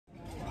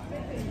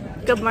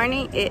Good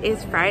morning. It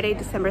is Friday,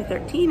 December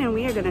 13th, and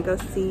we are going to go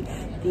see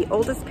the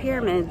oldest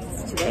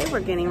pyramids today.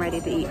 We're getting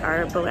ready to eat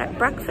our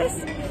breakfast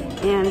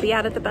and be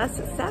out at the bus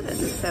at 7.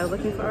 So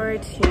looking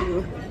forward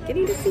to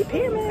getting to see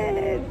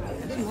pyramids.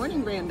 Good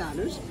morning,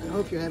 granddaughters. I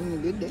hope you're having a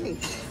good day.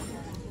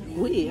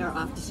 We are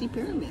off to see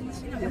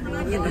pyramids.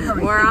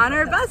 We're on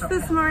our bus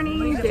this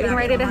morning, getting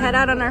ready to head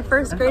out on our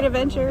first great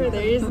adventure.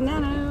 There's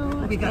Nano.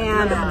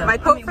 And my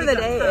quote for the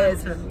day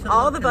is,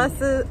 all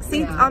the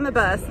seats on the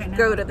bus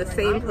go to the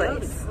same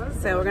place.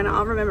 So we're gonna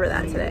all remember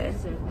that today.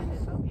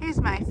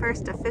 Here's my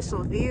first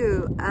official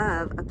view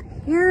of a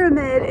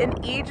pyramid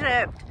in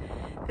Egypt.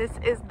 This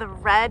is the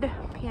Red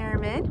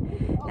Pyramid,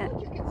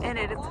 and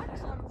it is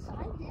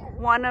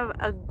one of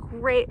a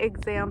great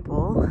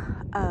example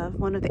of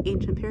one of the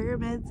ancient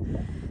pyramids.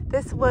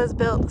 This was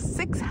built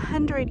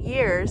 600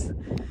 years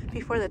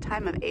before the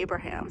time of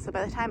Abraham. So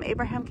by the time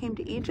Abraham came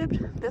to Egypt,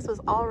 this was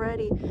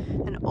already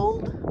an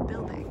old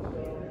building.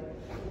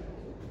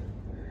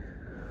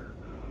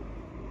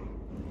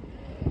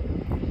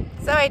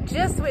 So I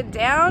just went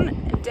down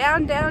a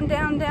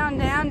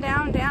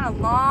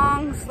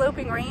long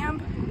sloping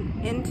ramp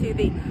into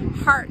the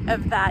heart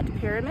of that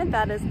pyramid.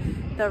 That is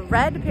the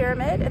Red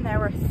Pyramid, and there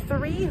were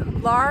 3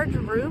 large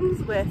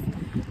rooms with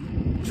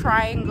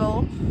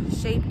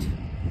triangle-shaped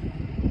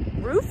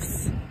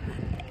roofs.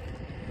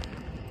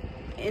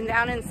 And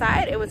down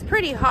inside, it was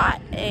pretty hot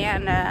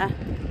and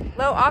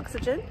low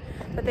oxygen,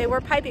 but they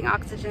were piping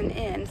oxygen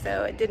in,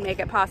 so it did make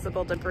it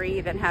possible to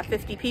breathe and have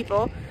 50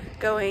 people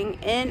going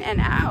in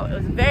and out.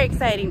 It was very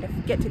exciting to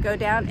get to go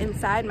down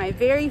inside my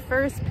very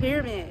first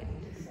pyramid.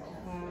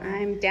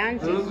 I'm down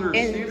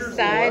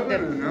inside the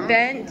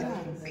bent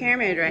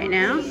pyramid right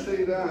now,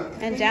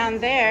 and down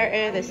there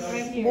is this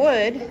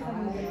wood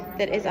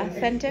that is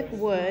authentic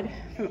wood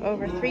from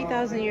over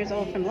 3,000 years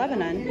old from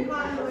Lebanon.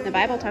 The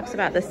Bible talks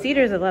about the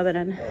cedars of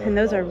Lebanon, and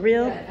those are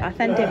real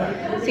authentic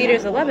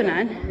cedars of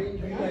Lebanon.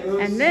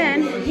 And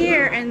then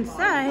here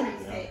inside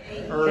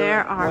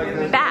there are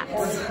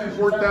bats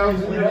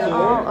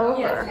all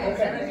over.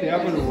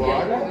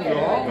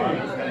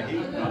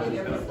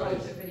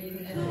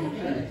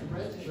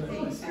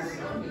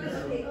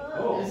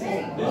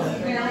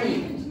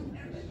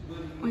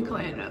 We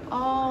climbed up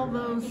all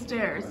those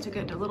stairs to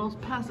get a little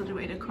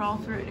passageway to crawl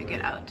through to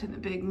get out to the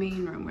big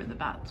main room where the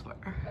bats were.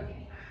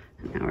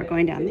 And now we're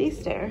going down these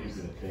stairs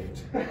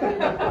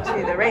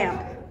to the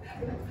ramp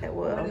that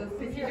we'll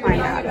climb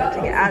out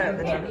to get out of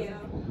the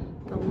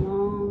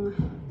long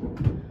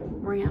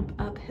ramp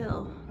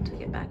uphill to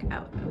get back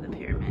out of the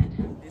pyramid.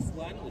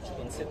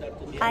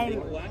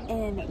 I'm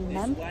in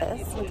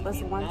Memphis, which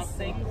was once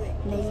the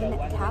main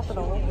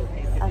capital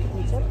of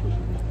Egypt,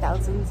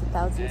 thousands and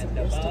thousands of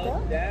years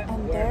ago.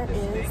 And there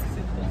is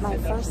my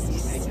first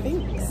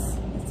Sphinx.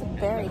 It's a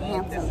very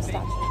handsome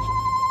statue.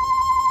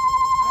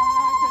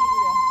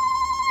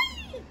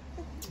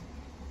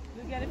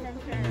 We got it from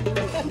Sharon.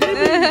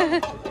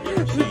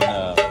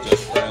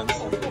 Just Friends,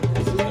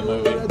 the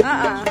movie.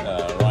 Ryan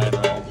Reynolds.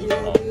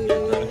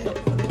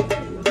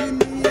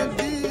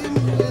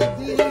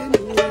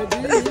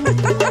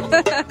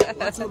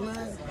 What's her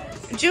name?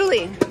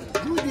 Julie.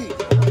 Judy.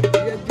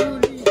 Yeah,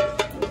 Judy.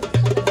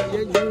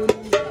 Yeah, Judy.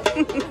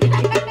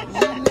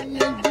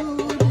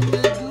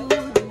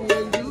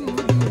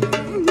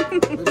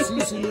 Sí,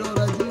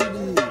 señora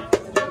Judy.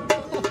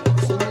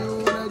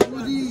 Señora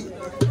Judy.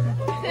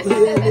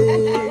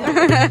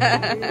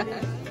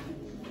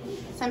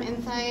 So I'm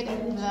inside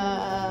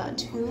the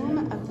tomb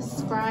of the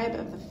scribe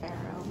of the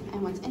pharaoh,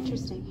 and what's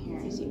interesting here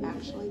is you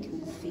actually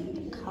can see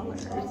the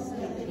colors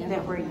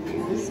that were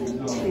used to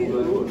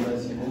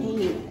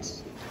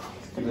paint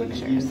the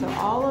picture. So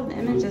all of the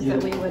images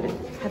that we would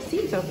have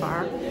seen so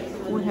far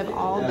would have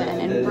all been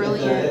in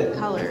brilliant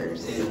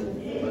colors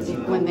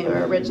when they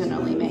were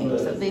originally made.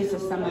 So these are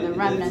some of the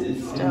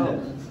remnants still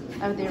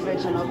of the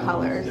original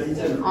colors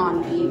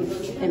on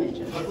these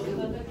images.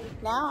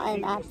 Now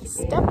I'm at the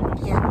Step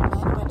Pyramid,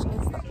 which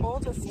is the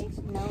oldest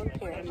known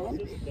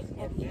pyramid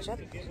in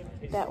Egypt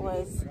that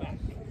was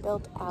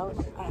built out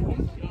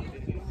of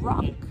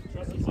rock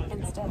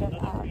instead of